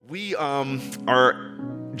We are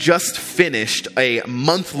just finished a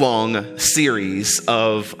month-long series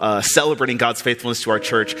of celebrating God's faithfulness to our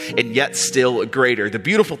church and yet still greater. The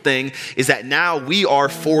beautiful thing is that now we are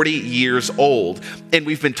 40 years old, and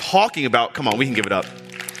we've been talking about, come on, we can give it up.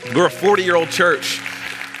 We're a 40-year-old church,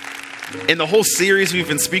 and the whole series we've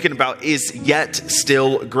been speaking about is yet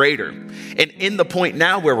still greater. And in the point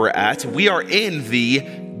now where we're at, we are in the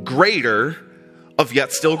greater of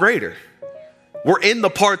yet still greater. We're in the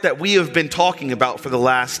part that we have been talking about for the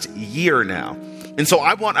last year now. And so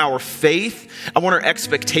I want our faith, I want our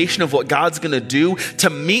expectation of what God's going to do to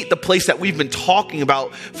meet the place that we've been talking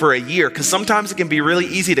about for a year. Because sometimes it can be really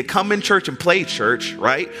easy to come in church and play church,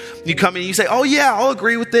 right? You come in and you say, oh yeah, I'll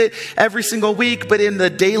agree with it every single week, but in the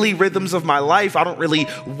daily rhythms of my life, I don't really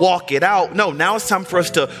walk it out. No, now it's time for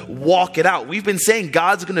us to walk it out. We've been saying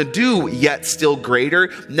God's going to do yet still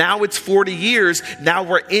greater. Now it's 40 years. Now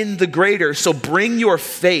we're in the greater. So bring your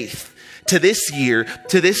faith to this year,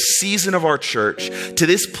 to this season of our church, to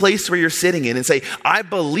this place where you're sitting in, and say, I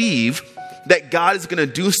believe that God is going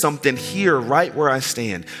to do something here right where I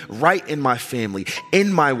stand, right in my family,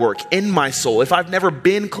 in my work, in my soul. If I've never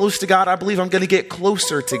been close to God, I believe I'm going to get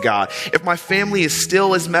closer to God. If my family is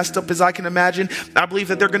still as messed up as I can imagine, I believe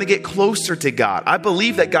that they're going to get closer to God. I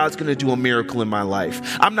believe that God's going to do a miracle in my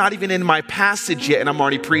life. I'm not even in my passage yet, and I'm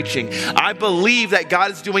already preaching. I believe that God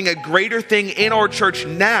is doing a greater thing in our church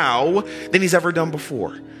now than he's ever done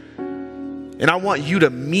before. And I want you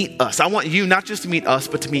to meet us. I want you not just to meet us,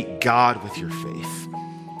 but to meet God with your faith.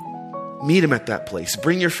 Meet him at that place.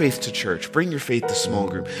 Bring your faith to church. Bring your faith to small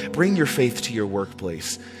group. Bring your faith to your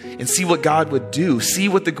workplace. And see what God would do. See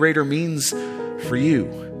what the greater means for you.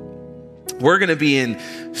 We're going to be in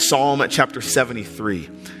Psalm chapter 73.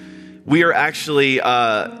 We are actually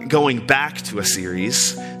going back to a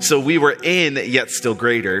series. So we were in Yet Still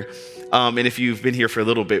Greater. And if you've been here for a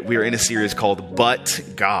little bit, we are in a series called But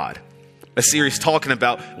God. A series talking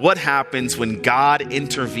about what happens when God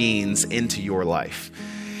intervenes into your life.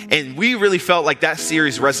 And we really felt like that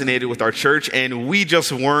series resonated with our church, and we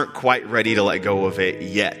just weren't quite ready to let go of it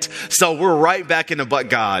yet. So we're right back into But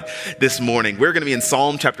God this morning. We're going to be in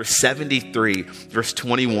Psalm chapter 73, verse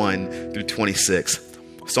 21 through 26.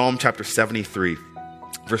 Psalm chapter 73,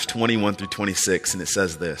 verse 21 through 26, and it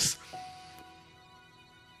says this.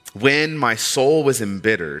 When my soul was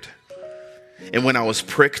embittered, and when I was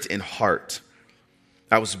pricked in heart,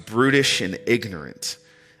 I was brutish and ignorant.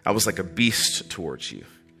 I was like a beast towards you.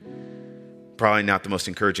 Probably not the most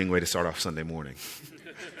encouraging way to start off Sunday morning.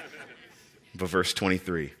 But verse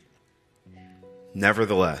 23.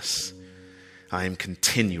 Nevertheless, I am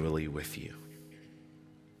continually with you.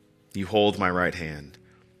 You hold my right hand,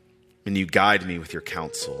 and you guide me with your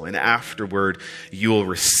counsel, and afterward you will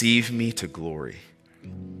receive me to glory.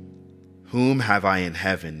 Whom have I in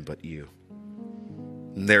heaven but you?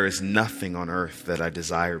 There is nothing on earth that I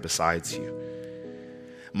desire besides you.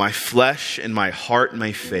 My flesh and my heart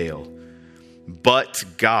may fail, but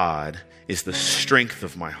God is the strength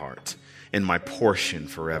of my heart and my portion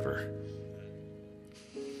forever.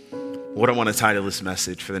 What I want to title this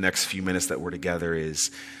message for the next few minutes that we're together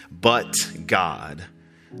is, But God,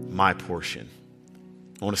 my portion.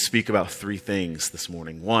 I want to speak about three things this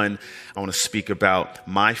morning. One, I want to speak about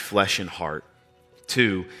my flesh and heart.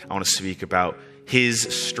 Two, I want to speak about his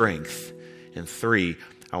strength. And three,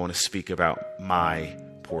 I want to speak about my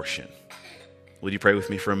portion. Will you pray with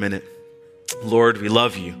me for a minute? Lord, we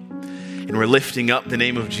love you. And we're lifting up the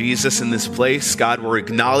name of Jesus in this place. God, we're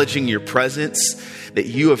acknowledging your presence, that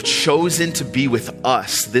you have chosen to be with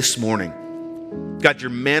us this morning. God,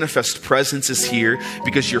 your manifest presence is here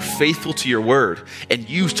because you're faithful to your word. And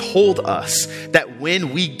you told us that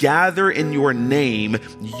when we gather in your name,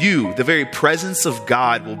 you, the very presence of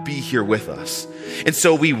God, will be here with us. And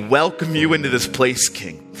so we welcome you into this place,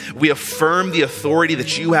 King. We affirm the authority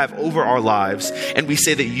that you have over our lives. And we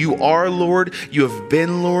say that you are Lord, you have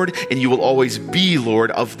been Lord, and you will always be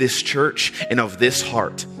Lord of this church and of this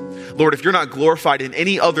heart. Lord, if you're not glorified in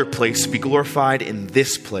any other place, be glorified in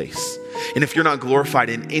this place. And if you're not glorified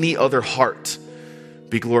in any other heart,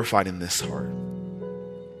 be glorified in this heart.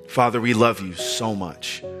 Father, we love you so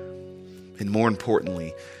much. And more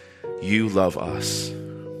importantly, you love us.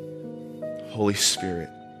 Holy Spirit,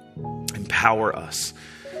 empower us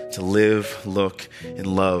to live, look, and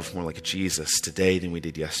love more like Jesus today than we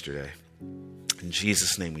did yesterday. In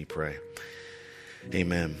Jesus' name we pray.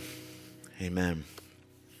 Amen. Amen.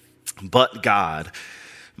 But God,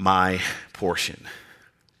 my portion.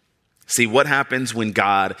 See, what happens when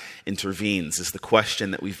God intervenes is the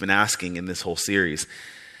question that we've been asking in this whole series.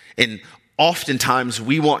 And oftentimes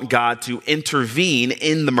we want God to intervene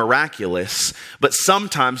in the miraculous, but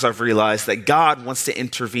sometimes I've realized that God wants to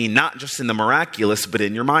intervene not just in the miraculous, but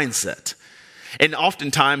in your mindset. And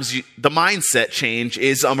oftentimes the mindset change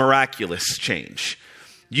is a miraculous change.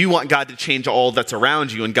 You want God to change all that's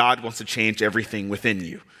around you, and God wants to change everything within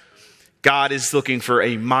you. God is looking for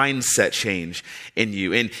a mindset change in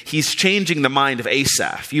you. And he's changing the mind of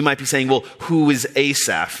Asaph. You might be saying, well, who is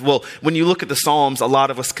Asaph? Well, when you look at the Psalms, a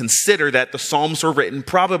lot of us consider that the Psalms were written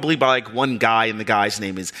probably by like one guy, and the guy's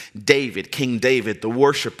name is David, King David, the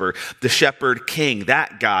worshiper, the shepherd king,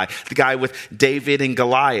 that guy, the guy with David and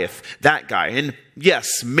Goliath, that guy. And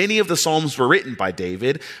yes, many of the Psalms were written by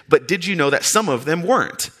David, but did you know that some of them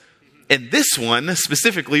weren't? And this one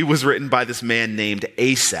specifically was written by this man named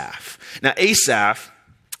Asaph. Now, Asaph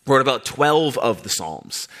wrote about 12 of the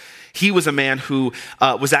Psalms. He was a man who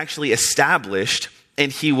was actually established,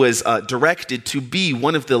 and he was directed to be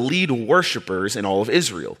one of the lead worshipers in all of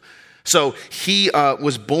Israel. So he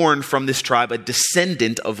was born from this tribe, a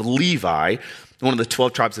descendant of Levi, one of the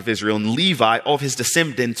 12 tribes of Israel. And Levi, all of his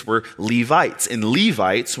descendants were Levites. And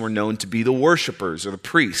Levites were known to be the worshipers or the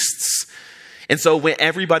priests. And so when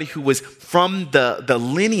everybody who was from the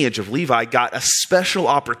lineage of Levi got a special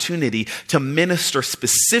opportunity to minister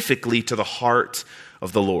specifically to the heart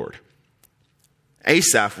of the Lord.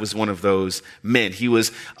 Asaph was one of those men. He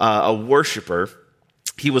was a worshiper.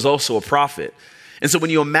 He was also a prophet. And so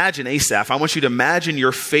when you imagine Asaph, I want you to imagine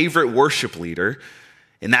your favorite worship leader,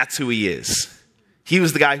 and that's who he is. He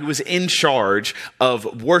was the guy who was in charge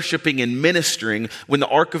of worshiping and ministering when the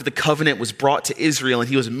Ark of the Covenant was brought to Israel, and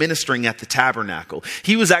he was ministering at the tabernacle.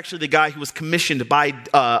 He was actually the guy who was commissioned by,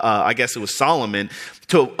 I guess it was Solomon,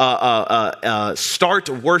 to start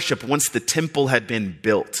worship once the temple had been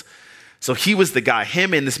built. So he was the guy.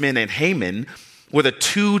 Him and this man named Haman were the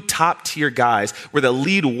two top-tier guys, were the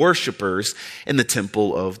lead worshipers in the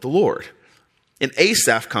temple of the Lord. And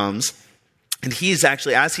Asaph comes, and he's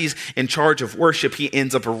actually, as he's in charge of worship, he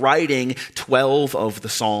ends up writing 12 of the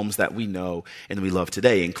Psalms that we know and we love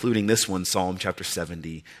today, including this one, Psalm chapter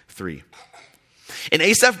 73. And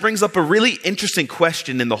Asaph brings up a really interesting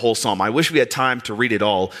question in the whole psalm. I wish we had time to read it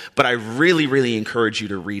all, but I really, really encourage you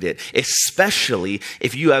to read it, especially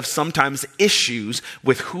if you have sometimes issues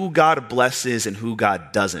with who God blesses and who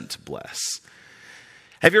God doesn't bless.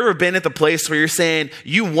 Have you ever been at the place where you're saying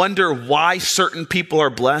you wonder why certain people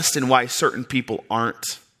are blessed and why certain people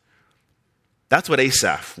aren't? That's what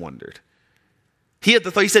Asaph wondered. He had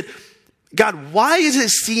the thought, he said, God, why does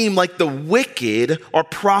it seem like the wicked are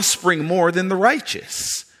prospering more than the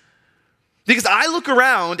righteous? Because I look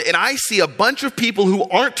around and I see a bunch of people who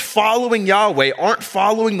aren't following Yahweh, aren't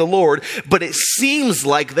following the Lord, but it seems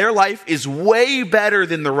like their life is way better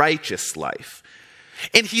than the righteous life.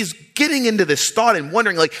 And he's getting into this thought and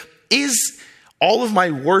wondering, like, is all of my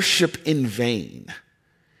worship in vain?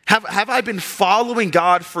 Have I been following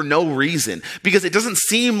God for no reason? Because it doesn't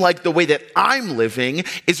seem like the way that I'm living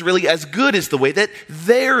is really as good as the way that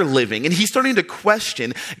they're living. And he's starting to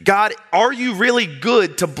question, God, are you really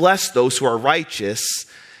good to bless those who are righteous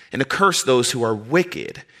and to curse those who are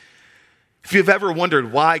wicked? If you've ever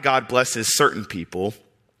wondered why God blesses certain people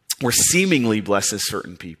or seemingly blesses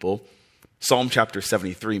certain people, Psalm chapter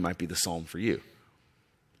 73 might be the psalm for you.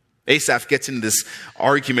 Asaph gets into this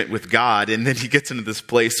argument with God, and then he gets into this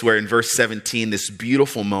place where in verse 17, this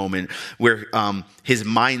beautiful moment where his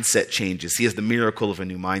mindset changes. He has the miracle of a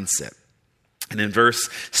new mindset. And in verse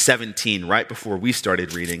 17, right before we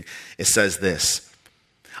started reading, it says this,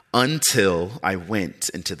 "Until I went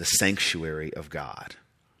into the sanctuary of God,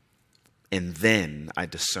 and then I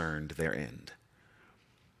discerned their end."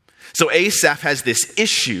 So Asaph has this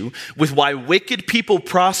issue with why wicked people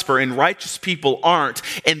prosper and righteous people aren't.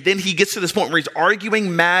 And then he gets to this point where he's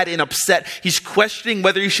arguing mad and upset. He's questioning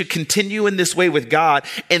whether he should continue in this way with God.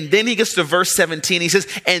 And then he gets to verse 17. He says,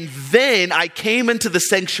 "And then I came into the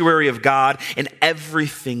sanctuary of God and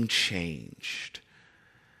everything changed."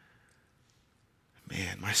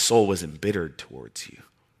 Man, my soul was embittered towards you.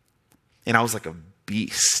 And I was like a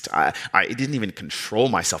beast. I didn't even control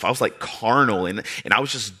myself. I was like carnal and I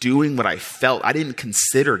was just doing what I felt. I didn't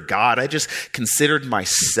consider God. I just considered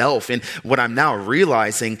myself. And what I'm now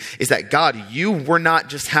realizing is that God, you were not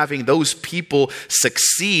just having those people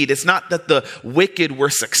succeed. It's not that the wicked were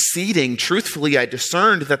succeeding. Truthfully, I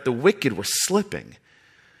discerned that the wicked were slipping.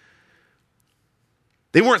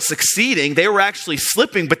 They weren't succeeding. They were actually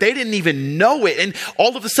slipping, but they didn't even know it. And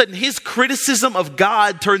all of a sudden, his criticism of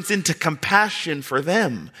God turns into compassion for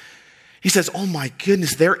them. He says, oh my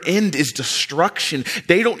goodness, their end is destruction.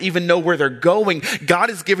 They don't even know where they're going. God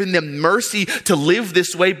has given them mercy to live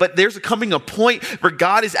this way, but there's coming a point where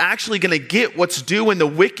God is actually going to get what's due, and the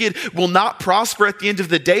wicked will not prosper at the end of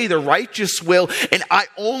the day. The righteous will. And I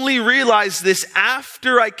only realized this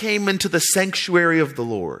after I came into the sanctuary of the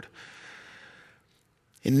Lord.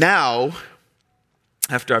 And now,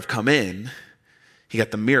 after I've come in, he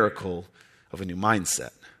got the miracle of a new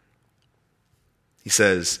mindset. He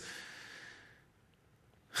says,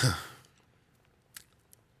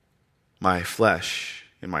 my flesh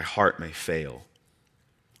and my heart may fail,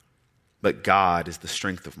 but God is the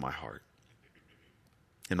strength of my heart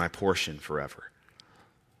and my portion forever.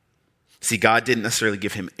 See, God didn't necessarily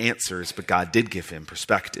give him answers, but God did give him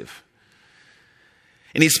perspective.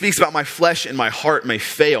 And he speaks about my flesh and my heart may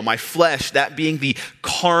fail. My flesh, that being the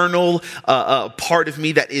carnal part of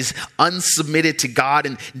me that is unsubmitted to God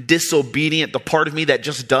and disobedient, the part of me that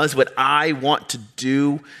just does what I want to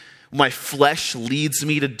do, my flesh leads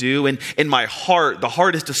me to do. And in my heart, the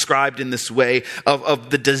heart is described in this way of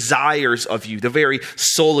the desires of you, the very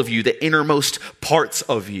soul of you, the innermost parts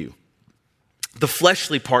of you. The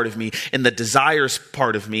fleshly part of me and the desires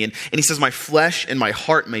part of me. And he says, my flesh and my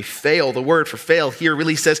heart may fail. The word for fail here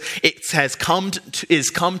really says it has come to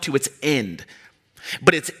its end.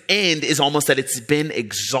 But its end is almost that it's been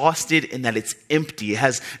exhausted and that it's empty. It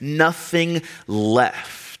has nothing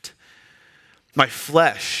left. My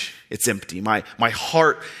flesh, it's empty. My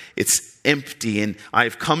heart, it's empty. And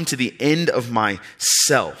I've come to the end of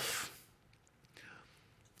myself.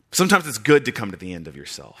 Sometimes it's good to come to the end of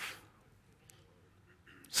yourself.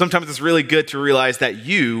 Sometimes it's really good to realize that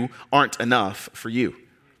you aren't enough for you.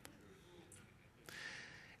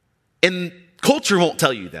 And culture won't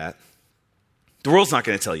tell you that. The world's not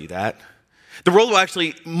going to tell you that. The world will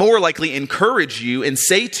actually more likely encourage you and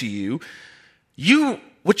say to you,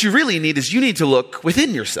 what you really need is you need to look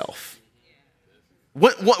within yourself.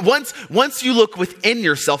 Once you look within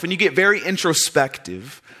yourself and you get very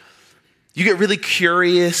introspective, you get really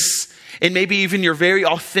curious, and maybe even you're very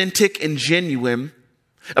authentic and genuine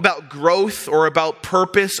about growth or about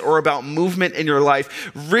purpose or about movement in your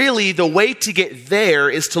life, really the way to get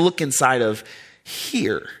there is to look inside of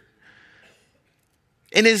here.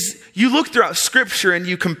 And as you look throughout Scripture and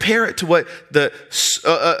you compare it to what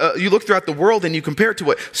you look throughout the world and you compare it to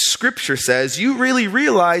what Scripture says, you really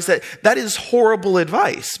realize that that is horrible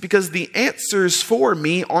advice, because the answers for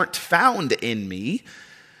me aren't found in me.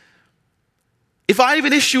 If I have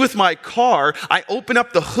an issue with my car, I open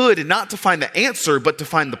up the hood and not to find the answer, but to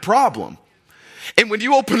find the problem. And when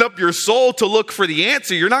you open up your soul to look for the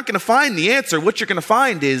answer, you're not going to find the answer. What you're going to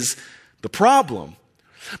find is the problem.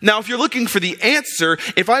 Now, if you're looking for the answer,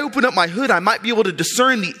 if I open up my hood, I might be able to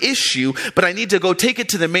discern the issue, but I need to go take it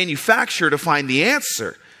to the manufacturer to find the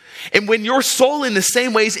answer. And when your soul in the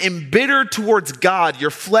same way is embittered towards God,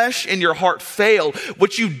 your flesh and your heart fail,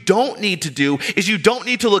 what you don't need to do is you don't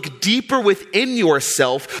need to look deeper within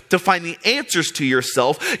yourself to find the answers to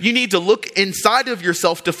yourself. You need to look inside of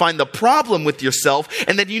yourself to find the problem with yourself.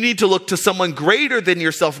 And then you need to look to someone greater than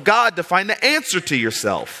yourself, God, to find the answer to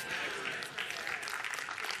yourself.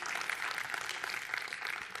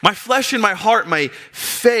 My flesh and my heart may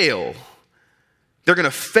fail. They're going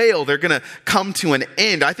to fail. They're going to come to an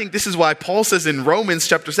end. I think this is why Paul says in Romans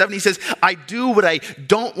chapter 7, he says, I do what I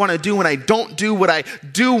don't want to do and I don't do what I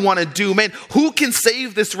do want to do. Man, who can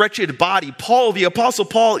save this wretched body? Paul, the apostle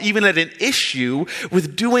Paul, even had an issue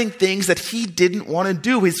with doing things that he didn't want to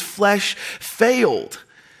do. His flesh failed.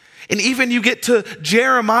 And even you get to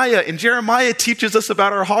Jeremiah, and Jeremiah teaches us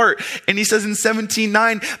about our heart. And he says in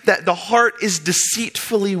 17:9 that the heart is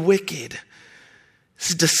deceitfully wicked.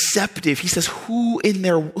 It's deceptive. He says, who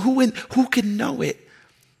can know it?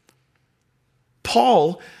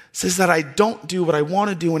 Paul says that I don't do what I want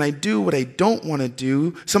to do and I do what I don't want to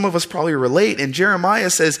do. Some of us probably relate. And Jeremiah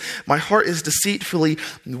says, my heart is deceitfully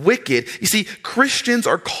wicked. You see, Christians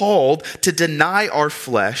are called to deny our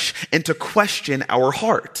flesh and to question our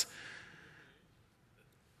heart.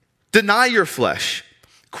 Deny your flesh.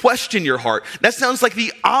 Question your heart. That sounds like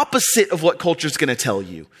the opposite of what culture is going to tell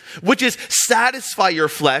you, which is satisfy your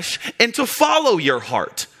flesh and to follow your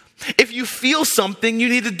heart. If you feel something, you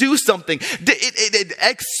need to do something.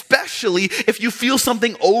 Especially if you feel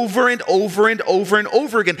something over and over and over and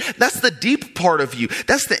over again. That's the deep part of you.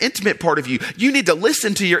 That's the intimate part of you. You need to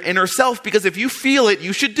listen to your inner self, because if you feel it,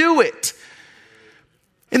 you should do it.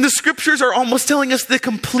 And the scriptures are almost telling us the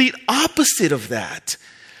complete opposite of that.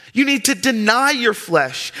 You need to deny your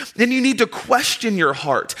flesh, and you need to question your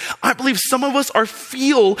heart. I believe some of us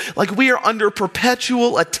feel like we are under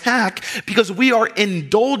perpetual attack because we are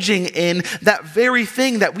indulging in that very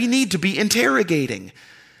thing that we need to be interrogating.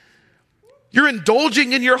 You're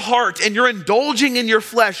indulging in your heart and you're indulging in your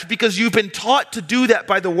flesh because you've been taught to do that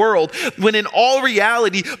by the world, when in all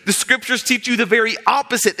reality, the scriptures teach you the very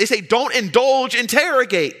opposite. They say, don't indulge,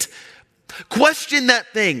 interrogate. Question that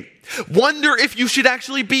thing. Wonder if you should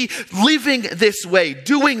actually be living this way,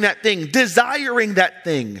 doing that thing, desiring that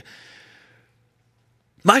thing.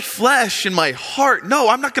 My flesh and my heart, no,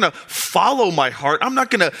 I'm not going to follow my heart. I'm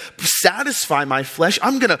not going to satisfy my flesh.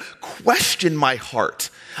 I'm going to question my heart.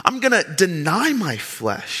 I'm going to deny my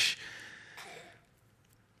flesh.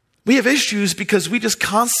 We have issues because we just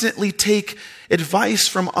constantly take advice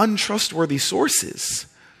from untrustworthy sources.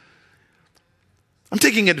 I'm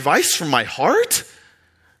taking advice from my heart.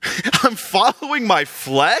 I'm following my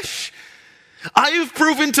flesh. I have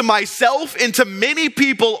proven to myself and to many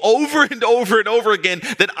people over and over and over again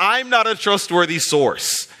that I'm not a trustworthy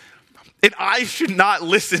source. And I should not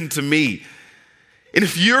listen to me. And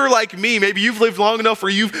if you're like me, maybe you've lived long enough or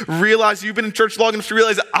you've realized you've been in church long enough to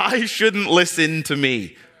realize I shouldn't listen to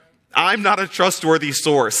me. I'm not a trustworthy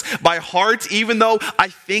source. By heart, even though I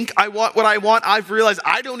think I want what I want, I've realized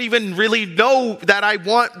I don't even really know that I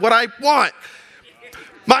want what I want.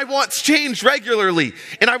 My wants change regularly,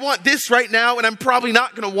 and I want this right now, and I'm probably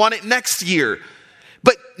not going to want it next year.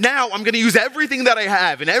 But now I'm going to use everything that I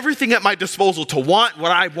have and everything at my disposal to want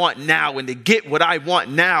what I want now and to get what I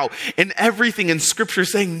want now. And everything in Scripture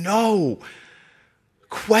saying, no,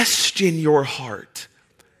 question your heart.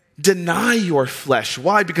 Deny your flesh.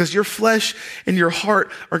 Why? Because your flesh and your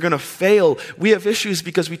heart are going to fail. We have issues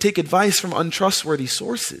because we take advice from untrustworthy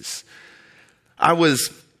sources. I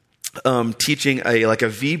was teaching a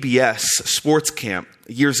VBS sports camp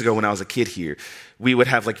years ago when I was a kid here. We would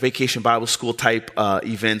have vacation Bible school type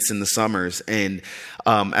events in the summers. And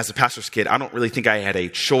as a pastor's kid, I don't really think I had a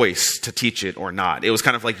choice to teach it or not. It was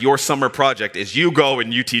kind of like your summer project is you go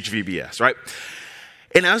and you teach VBS, right?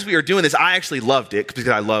 And as we were doing this, I actually loved it because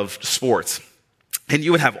I loved sports. And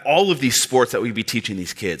you would have all of these sports that we'd be teaching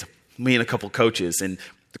these kids, me and a couple coaches. And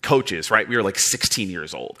the coaches, right? We were 16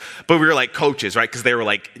 years old, but we were coaches, right? Because they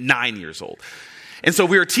were 9 years old. And so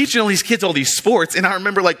we were teaching all these kids all these sports. And I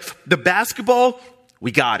remember the basketball,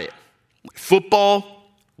 we got it. Football,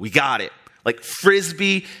 we got it.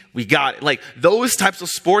 Frisbee, we got it. Those types of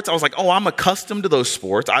sports, I was I'm accustomed to those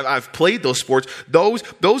sports. I've played those sports.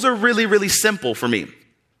 Those are really, really simple for me.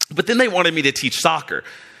 But then they wanted me to teach soccer.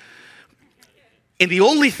 And the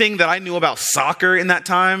only thing that I knew about soccer in that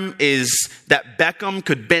time is that Beckham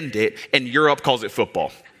could bend it and Europe calls it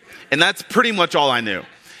football. And that's pretty much all I knew.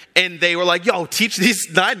 And they were yo, teach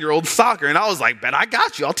these 9-year-olds soccer. And I was bet I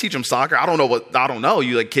got you. I'll teach them soccer. I don't know.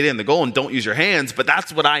 You get in the goal and don't use your hands, but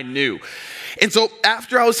that's what I knew. And so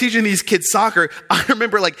after I was teaching these kids soccer, I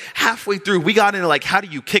remember halfway through, we got into how do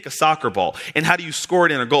you kick a soccer ball and how do you score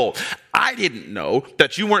it in a goal? I didn't know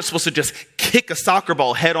that you weren't supposed to just kick a soccer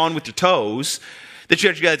ball head on with your toes, that you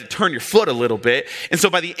actually had to turn your foot a little bit. And so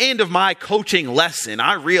by the end of my coaching lesson,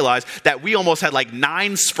 I realized that we almost had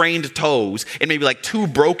 9 sprained toes and maybe 2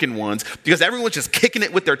 broken ones because everyone's just kicking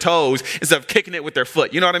it with their toes instead of kicking it with their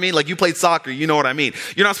foot. You know what I mean? You played soccer, you know what I mean.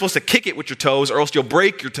 You're not supposed to kick it with your toes or else you'll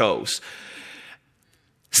break your toes.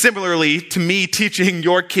 Similarly, to me teaching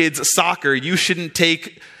your kids soccer, you shouldn't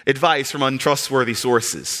take advice from untrustworthy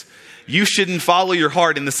sources. You shouldn't follow your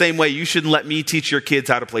heart in the same way you shouldn't let me teach your kids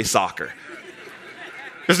how to play soccer.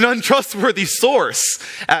 There's an untrustworthy source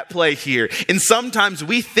at play here. And sometimes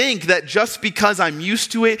we think that just because I'm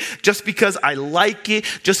used to it, just because I like it,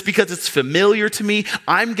 just because it's familiar to me,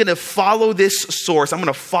 I'm going to follow this source. I'm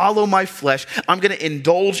going to follow my flesh. I'm going to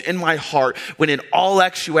indulge in my heart, when in all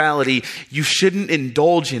actuality, you shouldn't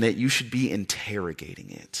indulge in it. You should be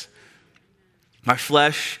interrogating it. My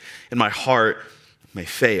flesh and my heart may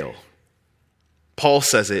fail. Paul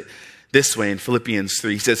says it this way in Philippians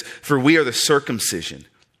 3. He says, "For we are the circumcision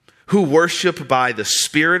who worship by the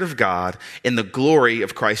Spirit of God in the glory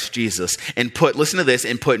of Christ Jesus, and put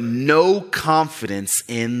no confidence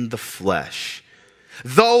in the flesh.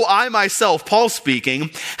 Though I myself," Paul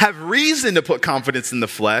speaking, "have reason to put confidence in the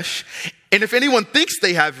flesh. And if anyone thinks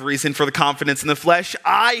they have reason for the confidence in the flesh,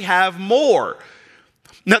 I have more."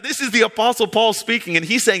 Now, this is the Apostle Paul speaking, and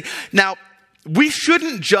he's saying, now, we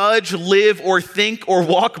shouldn't judge, live, or think, or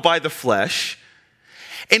walk by the flesh.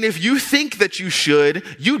 And if you think that you should,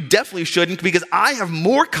 you definitely shouldn't, because I have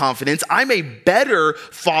more confidence. I'm a better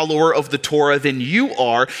follower of the Torah than you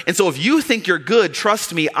are. And so if you think you're good,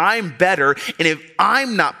 trust me, I'm better. And if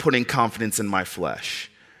I'm not putting confidence in my flesh,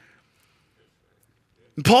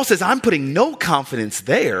 And Paul says, I'm putting no confidence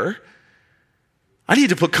there. I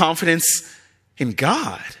need to put confidence in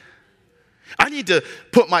God. I need to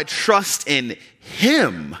put my trust in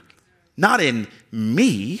him, not in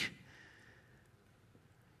me.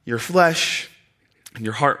 Your flesh and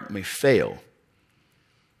your heart may fail.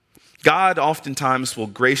 God oftentimes will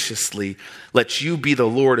graciously let you be the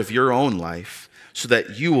Lord of your own life so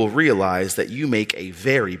that you will realize that you make a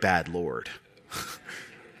very bad Lord.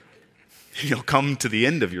 You'll come to the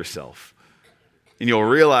end of yourself and you'll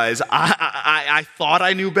realize, I thought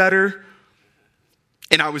I knew better,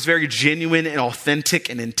 and I was very genuine and authentic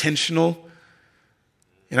and intentional,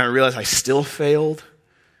 and I realized I still failed,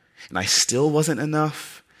 and I still wasn't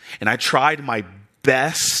enough, and I tried my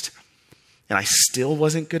best, and I still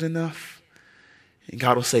wasn't good enough. And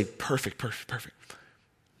God will say, perfect.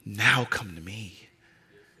 Now come to me.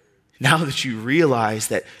 Now that you realize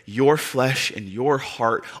that your flesh and your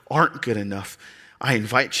heart aren't good enough, I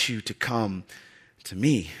invite you to come to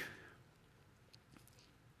me.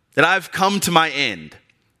 That I've come to my end,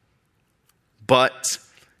 but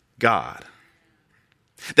God.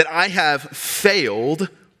 That I have failed,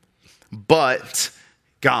 but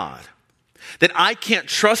God. That I can't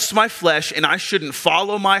trust my flesh and I shouldn't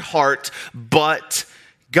follow my heart, but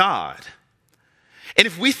God. And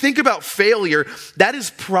if we think about failure, that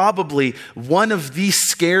is probably one of the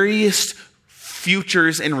scariest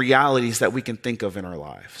futures and realities that we can think of in our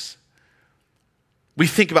lives. We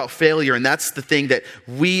think about failure, and that's the thing that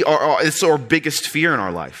it's our biggest fear in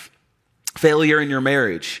our life. Failure in your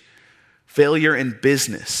marriage, failure in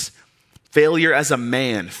business, failure as a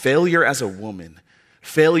man, failure as a woman,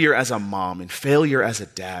 failure as a mom, and failure as a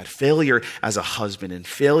dad, failure as a husband, and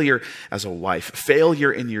failure as a wife,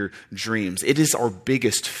 failure in your dreams. It is our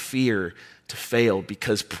biggest fear to fail,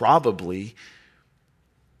 because probably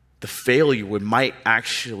the failure might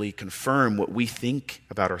actually confirm what we think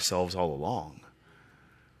about ourselves all along.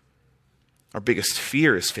 Our biggest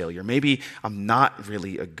fear is failure. Maybe I'm not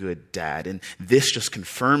really a good dad, and this just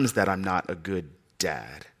confirms that I'm not a good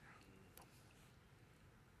dad.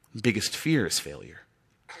 Biggest fear is failure.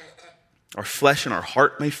 Our flesh and our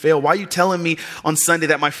heart may fail. Why are you telling me on Sunday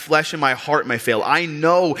that my flesh and my heart may fail? I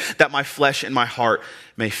know that my flesh and my heart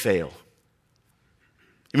may fail.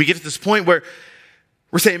 And we get to this point where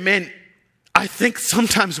we're saying, man, I think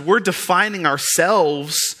sometimes we're defining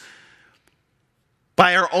ourselves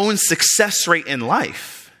by our own success rate in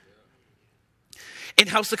life. And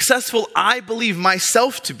how successful I believe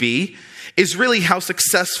myself to be is really how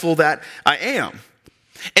successful that I am.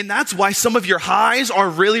 And that's why some of your highs are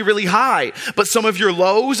really, really high, but some of your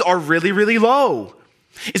lows are really, really low.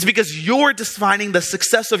 It's because you're defining the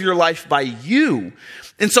success of your life by you.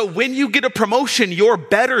 And so when you get a promotion, you're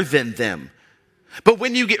better than them. But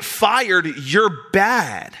when you get fired, you're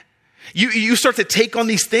bad. You start to take on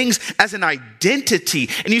these things as an identity,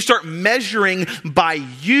 and you start measuring by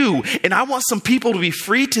you. And I want some people to be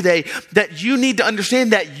free today that you need to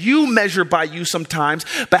understand that you measure by you sometimes,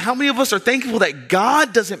 but how many of us are thankful that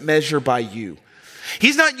God doesn't measure by you?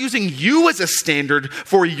 He's not using you as a standard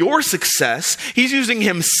for your success. He's using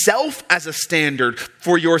himself as a standard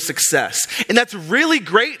for your success. And that's really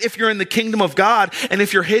great if you're in the kingdom of God and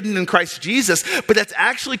if you're hidden in Christ Jesus. But that's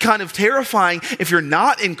actually kind of terrifying if you're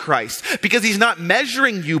not in Christ, because he's not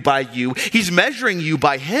measuring you by you. He's measuring you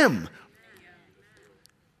by him.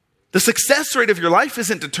 The success rate of your life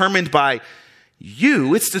isn't determined by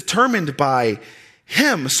you. It's determined by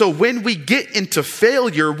him. So when we get into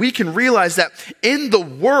failure, we can realize that in the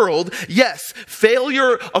world, yes,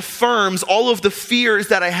 failure affirms all of the fears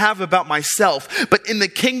that I have about myself. But in the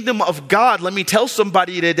kingdom of God, let me tell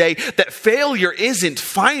somebody today that failure isn't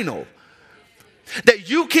final. That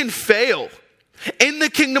you can fail in the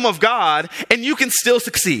kingdom of God and you can still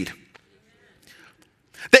succeed.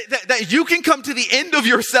 That you can come to the end of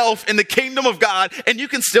yourself in the kingdom of God and you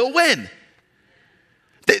can still win.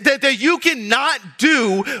 That you cannot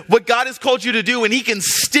do what God has called you to do and he can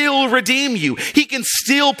still redeem you. He can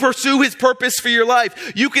still pursue his purpose for your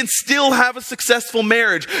life. You can still have a successful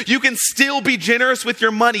marriage. You can still be generous with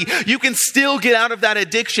your money. You can still get out of that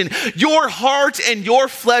addiction. Your heart and your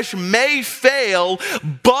flesh may fail,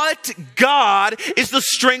 but God is the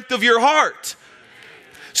strength of your heart.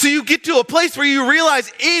 So you get to a place where you realize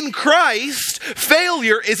in Christ,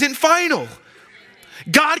 failure isn't final.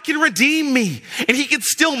 God can redeem me and he can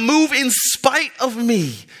still move in spite of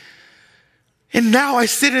me. And now I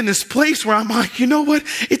sit in this place where I'm like, you know what?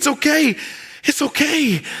 It's okay. It's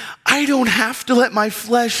okay. I don't have to let my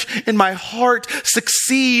flesh and my heart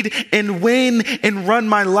succeed and win and run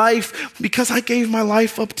my life, because I gave my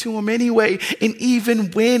life up to him anyway. And even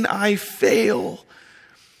when I fail,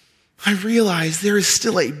 I realize there is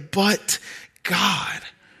still a but God.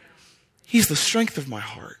 He's the strength of my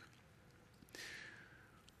heart.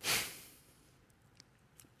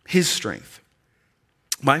 His strength.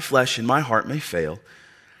 My flesh and my heart may fail,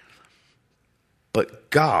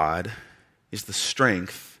 but God is the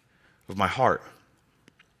strength of my heart.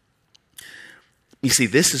 You see,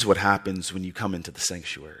 this is what happens when you come into the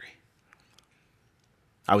sanctuary.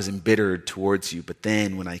 I was embittered towards you, but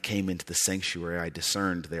then when I came into the sanctuary, I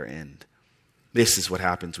discerned their end. This is what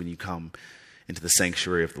happens when you come into the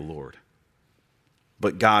sanctuary of the Lord.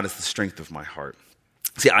 But God is the strength of my heart.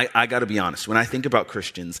 See, I got to be honest. When I think about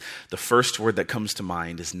Christians, the first word that comes to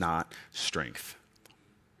mind is not strength.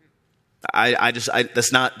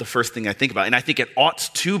 That's not the first thing I think about. And I think it ought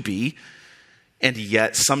to be. And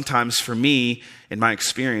yet, sometimes for me, in my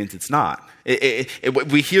experience, it's not.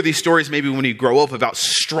 We hear these stories maybe when we grow up about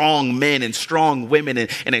strong men and strong women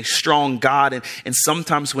and a strong God. And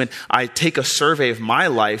sometimes when I take a survey of my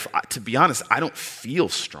life, to be honest, I don't feel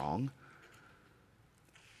strong.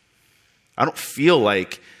 I don't feel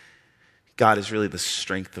like God is really the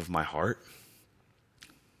strength of my heart.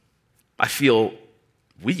 I feel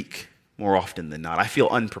weak more often than not. I feel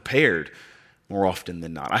unprepared more often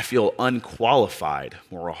than not. I feel unqualified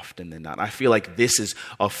more often than not. I feel like this is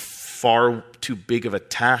a far too big of a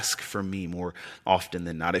task for me more often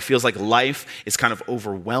than not. It feels like life is kind of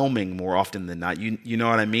overwhelming more often than not. You know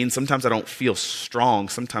what I mean? Sometimes I don't feel strong.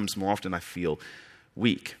 Sometimes more often I feel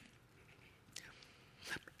weak.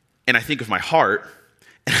 And I think of my heart,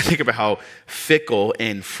 and I think about how fickle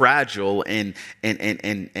and fragile and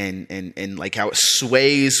like how it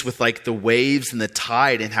sways with like the waves and the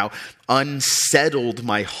tide, and how unsettled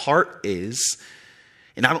my heart is.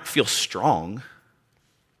 And I don't feel strong.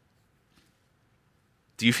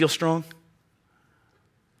 Do you feel strong?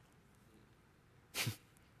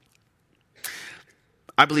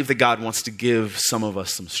 I believe that God wants to give some of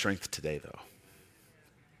us some strength today, though.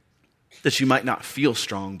 That you might not feel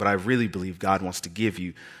strong, but I really believe God wants to give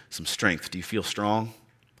you some strength. Do you feel strong?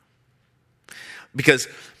 Because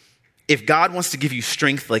if God wants to give you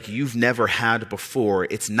strength like you've never had before,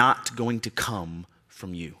 it's not going to come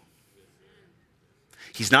from you.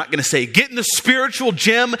 He's not going to say, get in the spiritual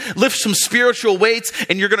gym, lift some spiritual weights,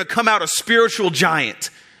 and you're going to come out a spiritual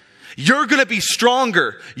giant. You're going to be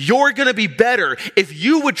stronger. You're going to be better if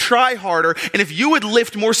you would try harder, and if you would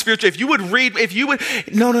lift more spiritual, if you would read, if you would...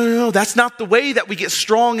 No. That's not the way that we get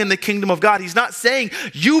strong in the kingdom of God. He's not saying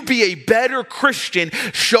you be a better Christian,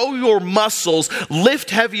 show your muscles, lift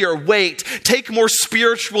heavier weight, take more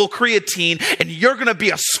spiritual creatine, and you're going to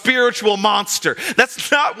be a spiritual monster. That's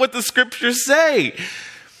not what the scriptures say.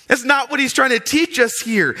 That's not what he's trying to teach us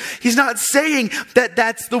here. He's not saying that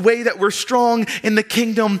that's the way that we're strong in the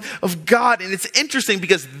kingdom of God. And it's interesting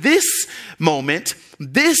because this moment,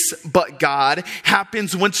 this but God,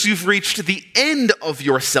 happens once you've reached the end of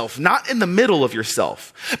yourself, not in the middle of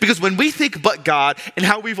yourself. Because when we think but God, and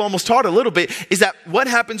how we've almost taught a little bit, is that what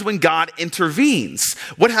happens when God intervenes?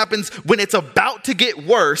 What happens when it's about to get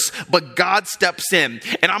worse, but God steps in?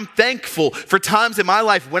 And I'm thankful for times in my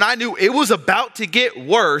life when I knew it was about to get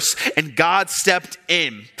worse and God stepped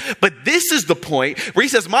in. But this is the point where he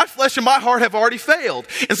says, my flesh and my heart have already failed.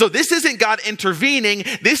 And so this isn't God intervening,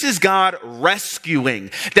 this is God rescuing.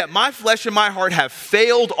 That my flesh and my heart have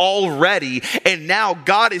failed already, and now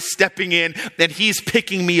God is stepping in and he's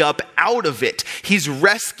picking me up out of it. He's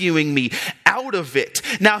rescuing me out of it.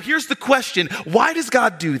 Now here's the question, why does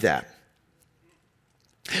God do that?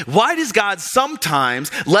 Why does God sometimes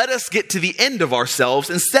let us get to the end of ourselves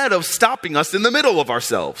instead of stopping us in the middle of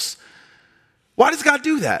ourselves? Why does God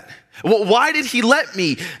do that? Well, why did he let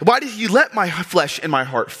my flesh and my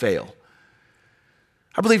heart fail?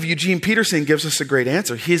 I believe Eugene Peterson gives us a great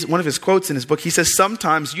answer. One of his quotes in his book, he says,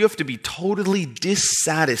 sometimes you have to be totally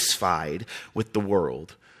dissatisfied with the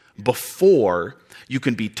world before you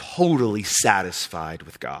can be totally satisfied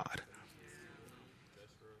with God.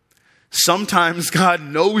 Sometimes God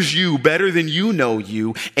knows you better than you know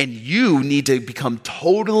you, and you need to become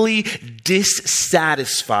totally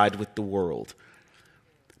dissatisfied with the world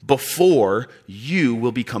before you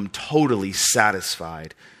will become totally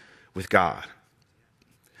satisfied with God.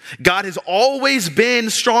 God has always been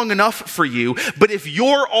strong enough for you, but if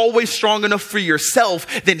you're always strong enough for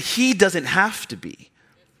yourself, then he doesn't have to be.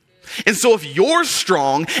 And so if you're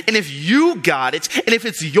strong, and if you got it, and if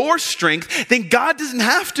it's your strength, then God doesn't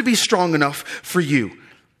have to be strong enough for you.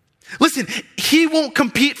 Listen, he won't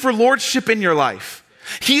compete for lordship in your life.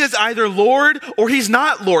 He is either Lord or he's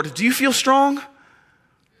not Lord. Do you feel strong?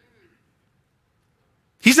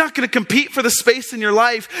 He's not going to compete for the space in your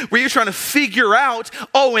life where you're trying to figure out,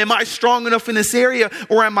 oh, am I strong enough in this area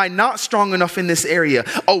or am I not strong enough in this area?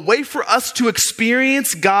 A way for us to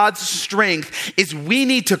experience God's strength is we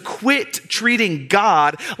need to quit treating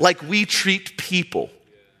God like we treat people.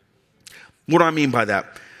 What do I mean by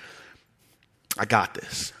that? I got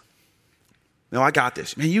this. No, I got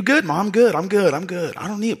this. Man, you good, Mom? I'm good. I'm good. I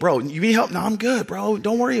don't need, bro. You need help? No, I'm good, bro.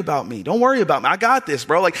 Don't worry about me. I got this,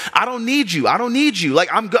 bro. Like, I don't need you. Like,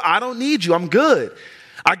 I'm good. I don't need you. I'm good.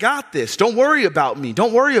 I got this. Don't worry about me.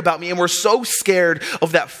 And we're so scared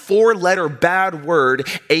of that 4-letter bad word,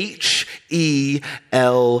 HELP.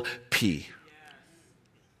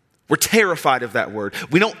 We're terrified of that word.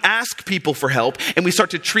 We don't ask people for help, and we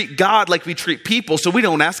start to treat God like we treat people, so we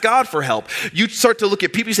don't ask God for help. You start to look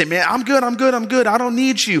at people, you say, man, I'm good. I don't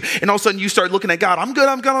need you. And all of a sudden you start looking at God. I'm good.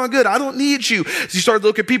 I don't need you. So you start to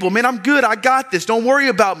look at people, man, I'm good. I got this. Don't worry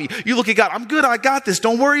about me. You look at God. I'm good. I got this.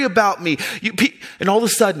 Don't worry about me. And all of a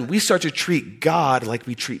sudden we start to treat God like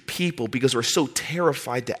we treat people because we're so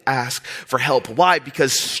terrified to ask for help. Why?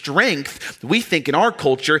 Because strength, we think in our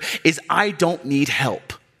culture, is I don't need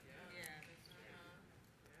help.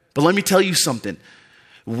 But let me tell you something.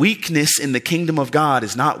 Weakness in the kingdom of God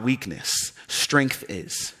is not weakness. Strength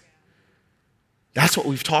is. That's what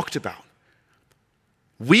we've talked about.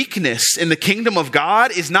 Weakness in the kingdom of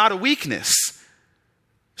God is not a weakness.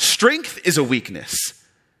 Strength is a weakness.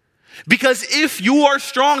 Because if you are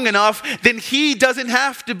strong enough, then he doesn't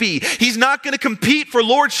have to be. He's not going to compete for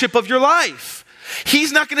lordship of your life.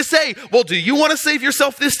 He's not going to say, well, do you want to save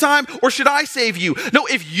yourself this time or should I save you? No,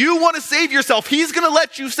 if you want to save yourself, he's going to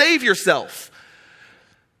let you save yourself.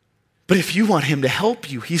 But if you want him to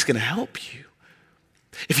help you, he's going to help you.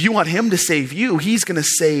 If you want him to save you, he's going to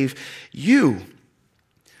save you.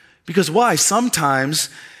 Because why? Sometimes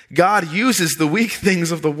God uses the weak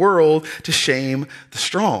things of the world to shame the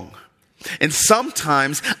strong. And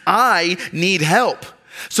sometimes I need help.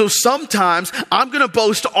 So sometimes I'm going to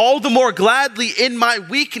boast all the more gladly in my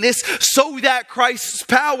weakness so that Christ's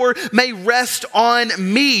power may rest on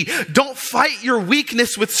me. Don't fight your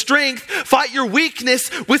weakness with strength. Fight your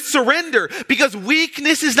weakness with surrender, because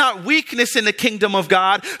weakness is not weakness in the kingdom of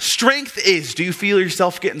God. Strength is. Do you feel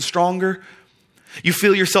yourself getting stronger? You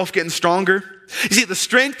feel yourself getting stronger? You see, the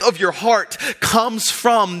strength of your heart comes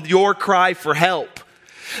from your cry for help.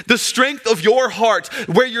 The strength of your heart,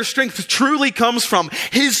 where your strength truly comes from,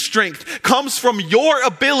 his strength comes from your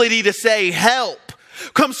ability to say help,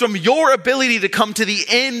 comes from your ability to come to the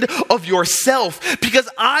end of yourself. Because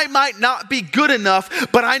I might not be good enough,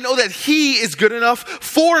 but I know that he is good enough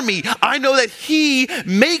for me. I know that he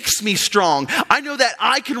makes me strong. I know that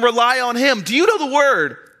I can rely on him. Do you know the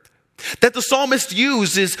word that the psalmist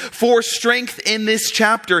uses for strength in this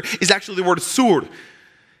chapter is actually the word sur?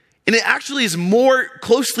 And it actually is more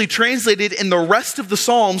closely translated in the rest of the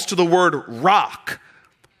Psalms to the word rock.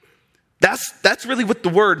 That's really what the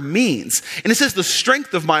word means. And it says the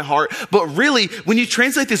strength of my heart. But really, when you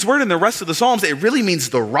translate this word in the rest of the Psalms, it really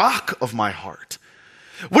means the rock of my heart.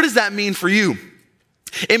 What does that mean for you?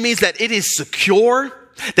 It means that it is secure,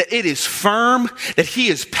 that it is firm, that he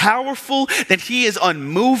is powerful, that he is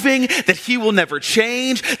unmoving, that he will never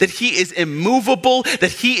change, that he is immovable,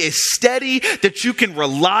 that he is steady, that you can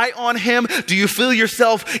rely on him. Do you feel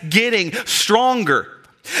yourself getting stronger?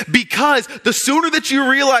 Because the sooner that you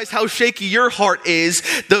realize how shaky your heart is,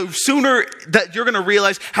 the sooner that you're going to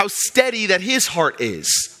realize how steady that his heart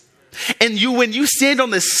is. And when you stand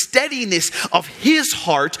on the steadiness of his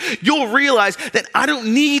heart, you'll realize that I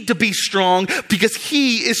don't need to be strong because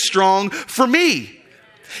he is strong for me.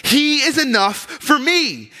 He is enough for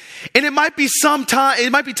me. And it might be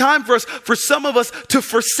time for some of us to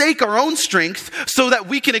forsake our own strength so that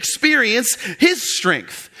we can experience his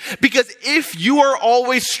strength. Because if you are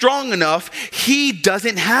always strong enough, he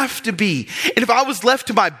doesn't have to be. And if I was left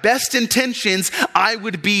to my best intentions, I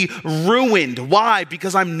would be ruined. Why?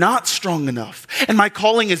 Because I'm not strong enough. And my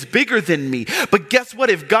calling is bigger than me. But guess what?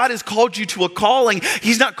 If God has called you to a calling,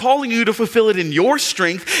 he's not calling you to fulfill it in your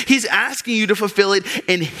strength. He's asking you to fulfill it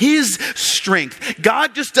in his strength.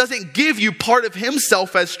 God just doesn't give you part of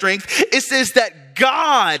himself as strength. It says that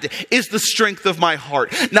God is the strength of my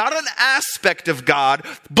heart. Not an aspect of God,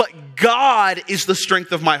 but God is the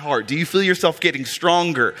strength of my heart. Do you feel yourself getting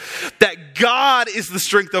stronger? That God is the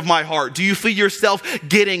strength of my heart. Do you feel yourself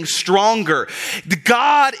getting stronger?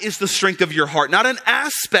 God is the strength of your heart, not an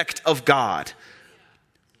aspect of God.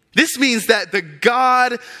 This means that the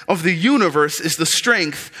God of the universe is the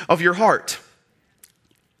strength of your heart.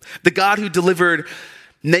 The God who delivered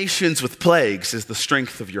nations with plagues is the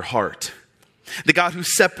strength of your heart. The God who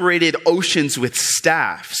separated oceans with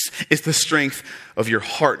staffs is the strength of your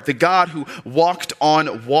heart. The God who walked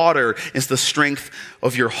on water is the strength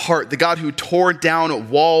of your heart. The God who tore down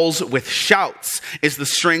walls with shouts is the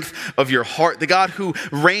strength of your heart. The God who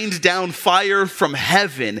rained down fire from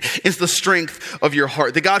heaven is the strength of your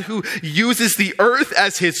heart. The God who uses the earth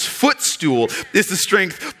as his footstool is the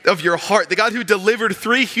strength of your heart. The God who delivered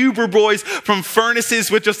 3 Hebrew boys from furnaces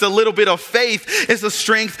with just a little bit of faith is the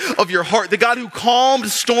strength of your heart. The God who calmed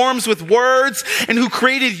storms with words and who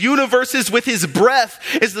created universes with his breath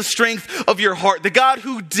is the strength of your heart. The God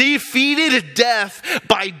who defeated death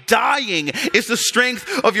by dying is the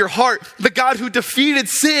strength of your heart. The God who defeated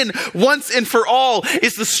sin once and for all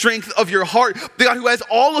is the strength of your heart. The God who has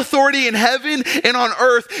all authority in heaven and on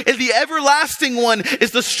earth and the everlasting one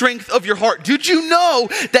is the strength of your heart. Did you know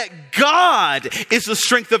that God is the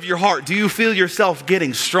strength of your heart? Do you feel yourself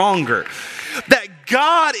getting stronger? That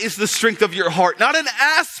God is the strength of your heart, not an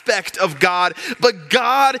aspect of God, but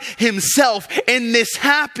God himself. And this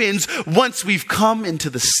happens once we've come into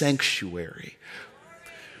the sanctuary.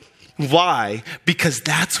 Why? Because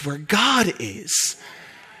that's where God is.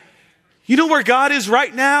 You know where God is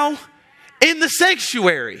right now? In the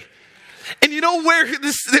sanctuary. And you know where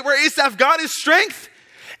Asaph got his strength?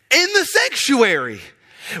 In the sanctuary.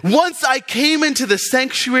 Once I came into the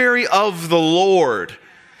sanctuary of the Lord,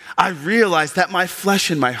 I realized that my flesh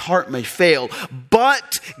and my heart may fail,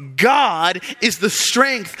 but God is the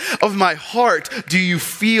strength of my heart. Do you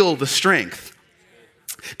feel the strength?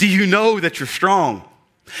 Do you know that you're strong?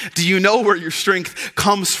 Do you know where your strength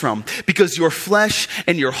comes from? Because your flesh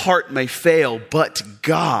and your heart may fail, but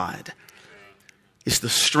God is the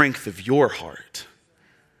strength of your heart.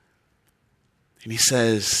 And he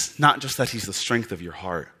says, not just that he's the strength of your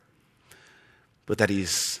heart, but that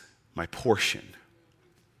he's my portion.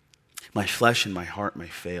 My flesh and my heart may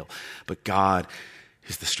fail, but God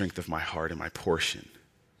is the strength of my heart and my portion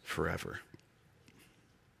forever.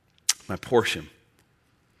 My portion.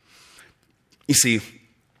 You see,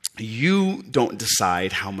 you don't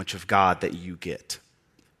decide how much of God that you get.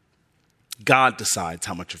 God decides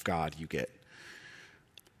how much of God you get.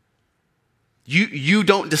 You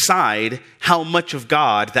don't decide how much of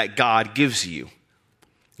God that God gives you.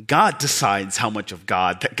 God decides how much of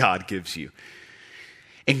God that God gives you.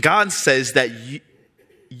 And God says that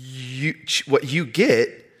what you get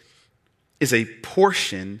is a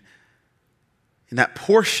portion, and that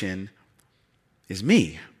portion is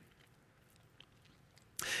me.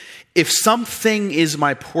 If something is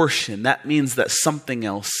my portion, that means that something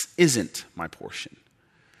else isn't my portion.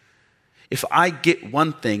 If I get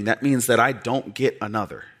one thing, that means that I don't get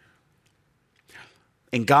another.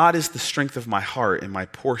 And God is the strength of my heart and my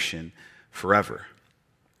portion forever.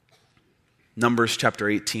 Numbers chapter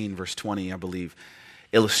 18, verse 20, I believe,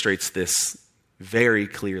 illustrates this very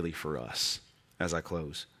clearly for us as I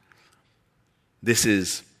close. This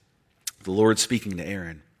is the Lord speaking to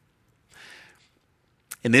Aaron.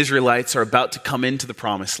 And the Israelites are about to come into the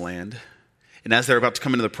promised land. And as they're about to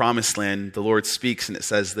come into the promised land, the Lord speaks, and it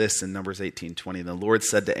says this in Numbers 18:20. The Lord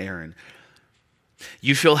said to Aaron,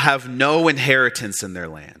 "You shall have no inheritance in their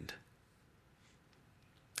land,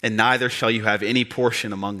 and neither shall you have any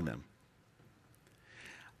portion among them.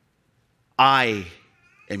 I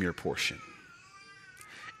am your portion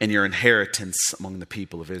and your inheritance among the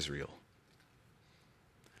people of Israel."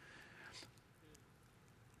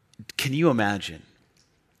 Can you imagine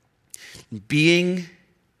being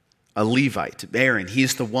a Levite? Aaron,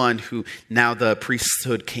 he's the one who now the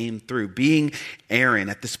priesthood came through. Being Aaron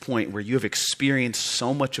at this point where you have experienced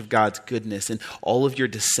so much of God's goodness and all of your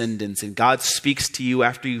descendants, and God speaks to you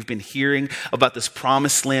after you've been hearing about this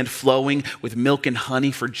promised land flowing with milk and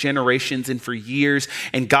honey for generations and for years,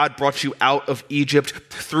 and God brought you out of Egypt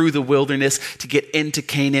through the wilderness to get into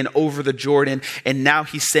Canaan over the Jordan, and now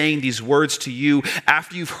he's saying these words to you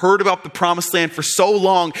after you've heard about the promised land for so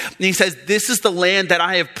long, and he says, "This is the land that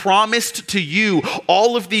I have promised to you,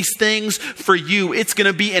 all of these things for you. It's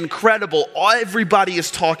going to be incredible." Everybody is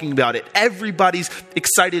talking about it. Everybody's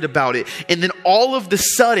excited about it. And then all of the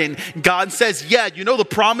sudden, God says, "Yeah, you know the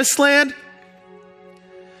promised land?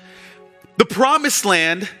 The promised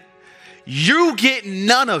land, you get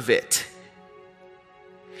none of it."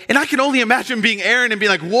 And I can only imagine being Aaron and being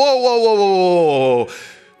like, whoa, whoa, whoa, whoa, whoa.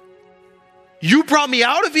 You brought me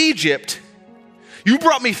out of Egypt. You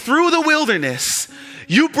brought me through the wilderness.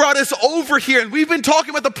 You brought us over here, and we've been talking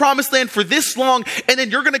about the promised land for this long, and then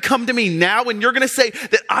you're going to come to me now and you're going to say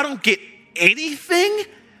that I don't get anything?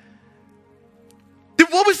 Then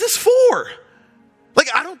what was this for? Like,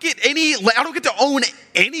 I don't get to own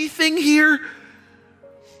anything here?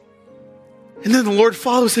 And then the Lord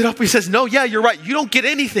follows it up. He says, "No, yeah, you're right. You don't get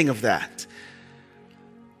anything of that.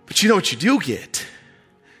 But you know what you do get?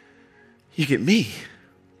 You get me.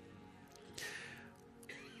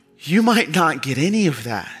 You might not get any of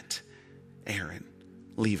that, Aaron,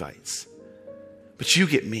 Levites, but you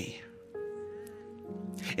get me.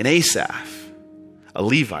 And Asaph, a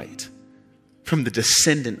Levite, from the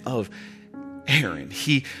descendant of Aaron,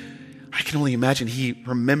 I can only imagine he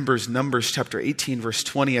remembers Numbers chapter 18, verse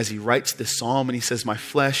 20 as he writes this psalm, and he says, my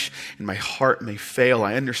flesh and my heart may fail.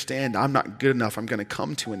 I understand I'm not good enough. I'm going to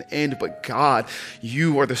come to an end. But God,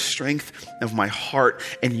 you are the strength of my heart,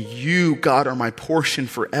 and you, God, are my portion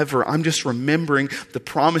forever. I'm just remembering the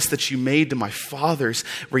promise that you made to my fathers,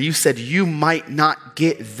 where you said you might not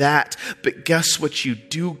get that, but guess what you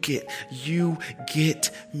do get? You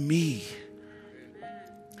get me.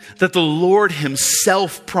 That the Lord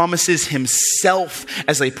himself promises himself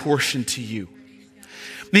as a portion to you.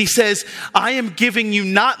 And he says, I am giving you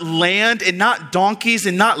not land and not donkeys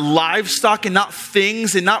and not livestock and not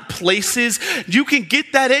things and not places. You can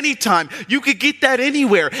get that anytime. You could get that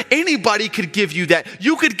anywhere. Anybody could give you that.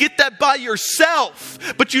 You could get that by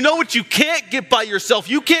yourself. But you know what you can't get by yourself?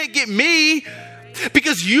 You can't get me.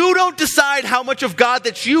 Because you don't decide how much of God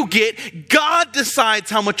that you get. God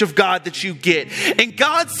decides how much of God that you get. And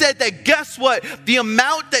God said that, guess what? The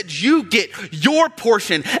amount that you get, your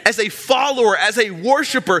portion as a follower, as a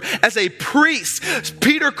worshiper, as a priest.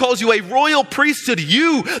 Peter calls you a royal priesthood.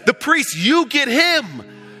 You, the priest, you get him.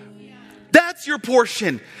 That's your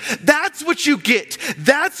portion. That's what you get.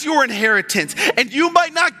 That's your inheritance. And you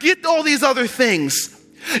might not get all these other things.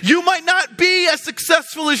 You might not be as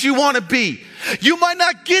successful as you want to be. You might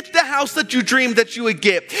not get the house that you dreamed that you would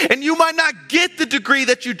get. And you might not get the degree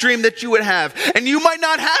that you dreamed that you would have. And you might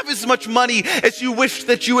not have as much money as you wished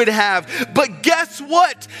that you would have. But guess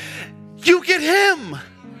what? You get him.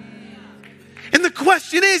 And the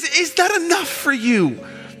question is that enough for you?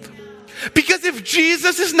 Because if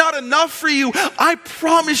Jesus is not enough for you, I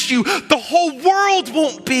promise you, the whole world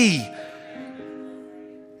won't be.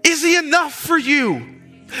 Is he enough for you?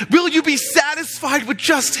 Will you be satisfied with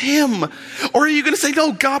just him? Or are you going to say,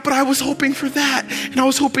 no, God, but I was hoping for that. And I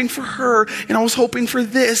was hoping for her. And I was hoping for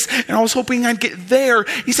this. And I was hoping I'd get there.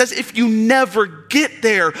 He says, if you never get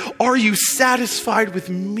there, are you satisfied with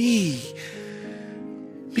me?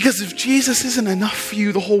 Because if Jesus isn't enough for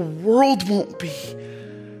you, the whole world won't be.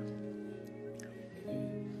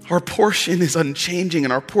 Our portion is unchanging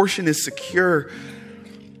and our portion is secure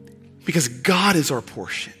because God is our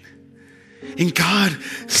portion. And God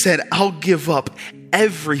said, I'll give up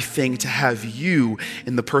everything to have you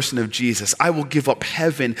in the person of Jesus. I will give up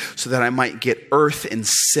heaven so that I might get earth and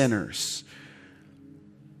sinners.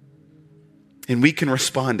 And we can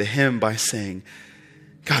respond to him by saying,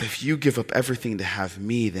 God, if you give up everything to have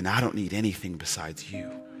me, then I don't need anything besides you.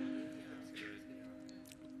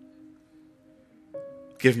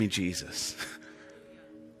 Give me Jesus.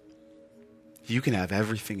 You can have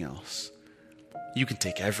everything else. You can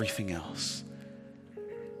take everything else.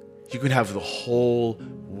 You can have the whole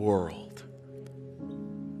world.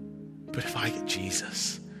 But if I get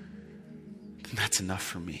Jesus, then that's enough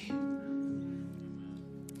for me.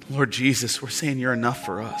 Lord Jesus, we're saying you're enough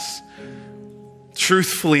for us.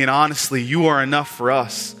 Truthfully and honestly, you are enough for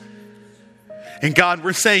us. And God,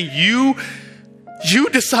 we're saying you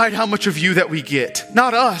decide how much of you that we get,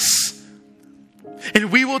 not us.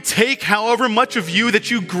 And we will take however much of you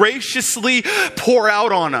that you graciously pour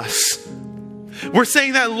out on us. We're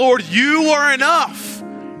saying that, Lord, you are enough.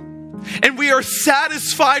 And we are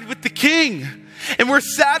satisfied with the King. And we're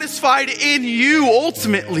satisfied in you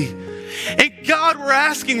ultimately. And God, we're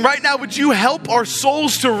asking right now, would you help our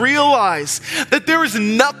souls to realize that there is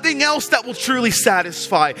nothing else that will truly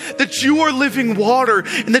satisfy, that you are living water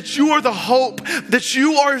and that you are the hope, that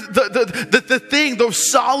you are the thing, the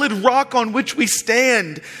solid rock on which we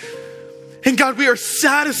stand. And God, we are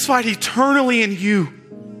satisfied eternally in you.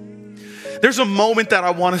 There's a moment that I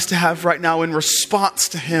want us to have right now in response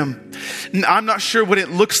to him. And I'm not sure what it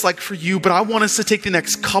looks like for you, but I want us to take the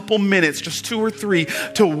next couple minutes, just 2 or 3,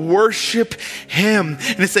 to worship him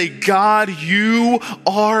and to say, God, you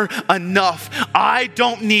are enough. I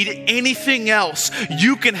don't need anything else.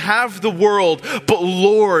 You can have the world, but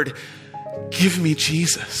Lord, give me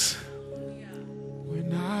Jesus.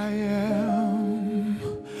 When I am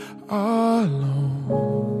alone,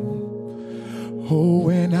 oh,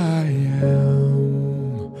 when I am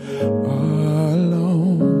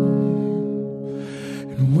alone,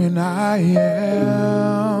 and when I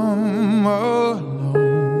am alone,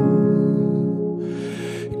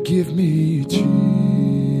 give me Jesus,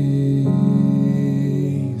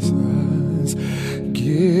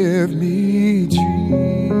 give me Jesus,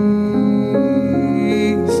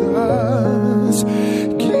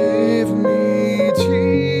 give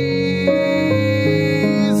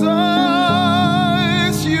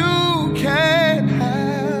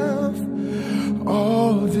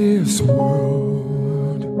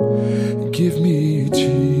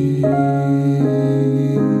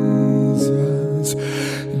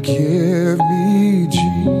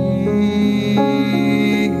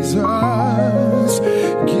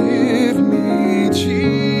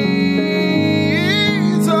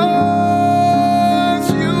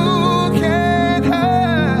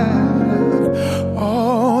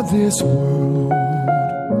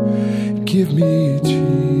give me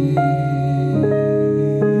Jesus.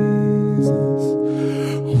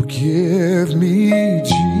 Oh, give me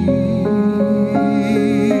Jesus.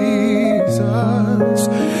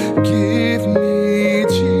 Give me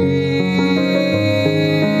Jesus.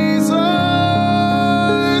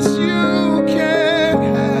 You can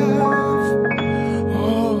have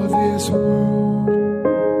all this world.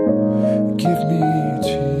 Give me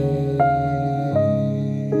Jesus.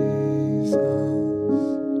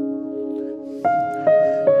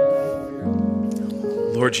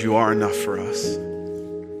 Lord, you are enough for us.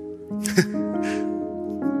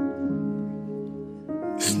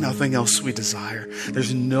 There's nothing else we desire.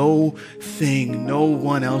 There's no thing, no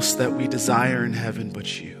one else that we desire in heaven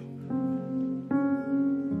but you.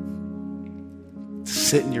 To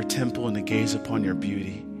sit in your temple and to gaze upon your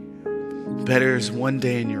beauty. Better is one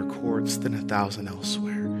day in your courts than 1,000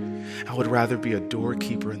 elsewhere. I would rather be a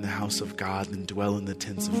doorkeeper in the house of God than dwell in the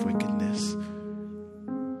tents of wickedness.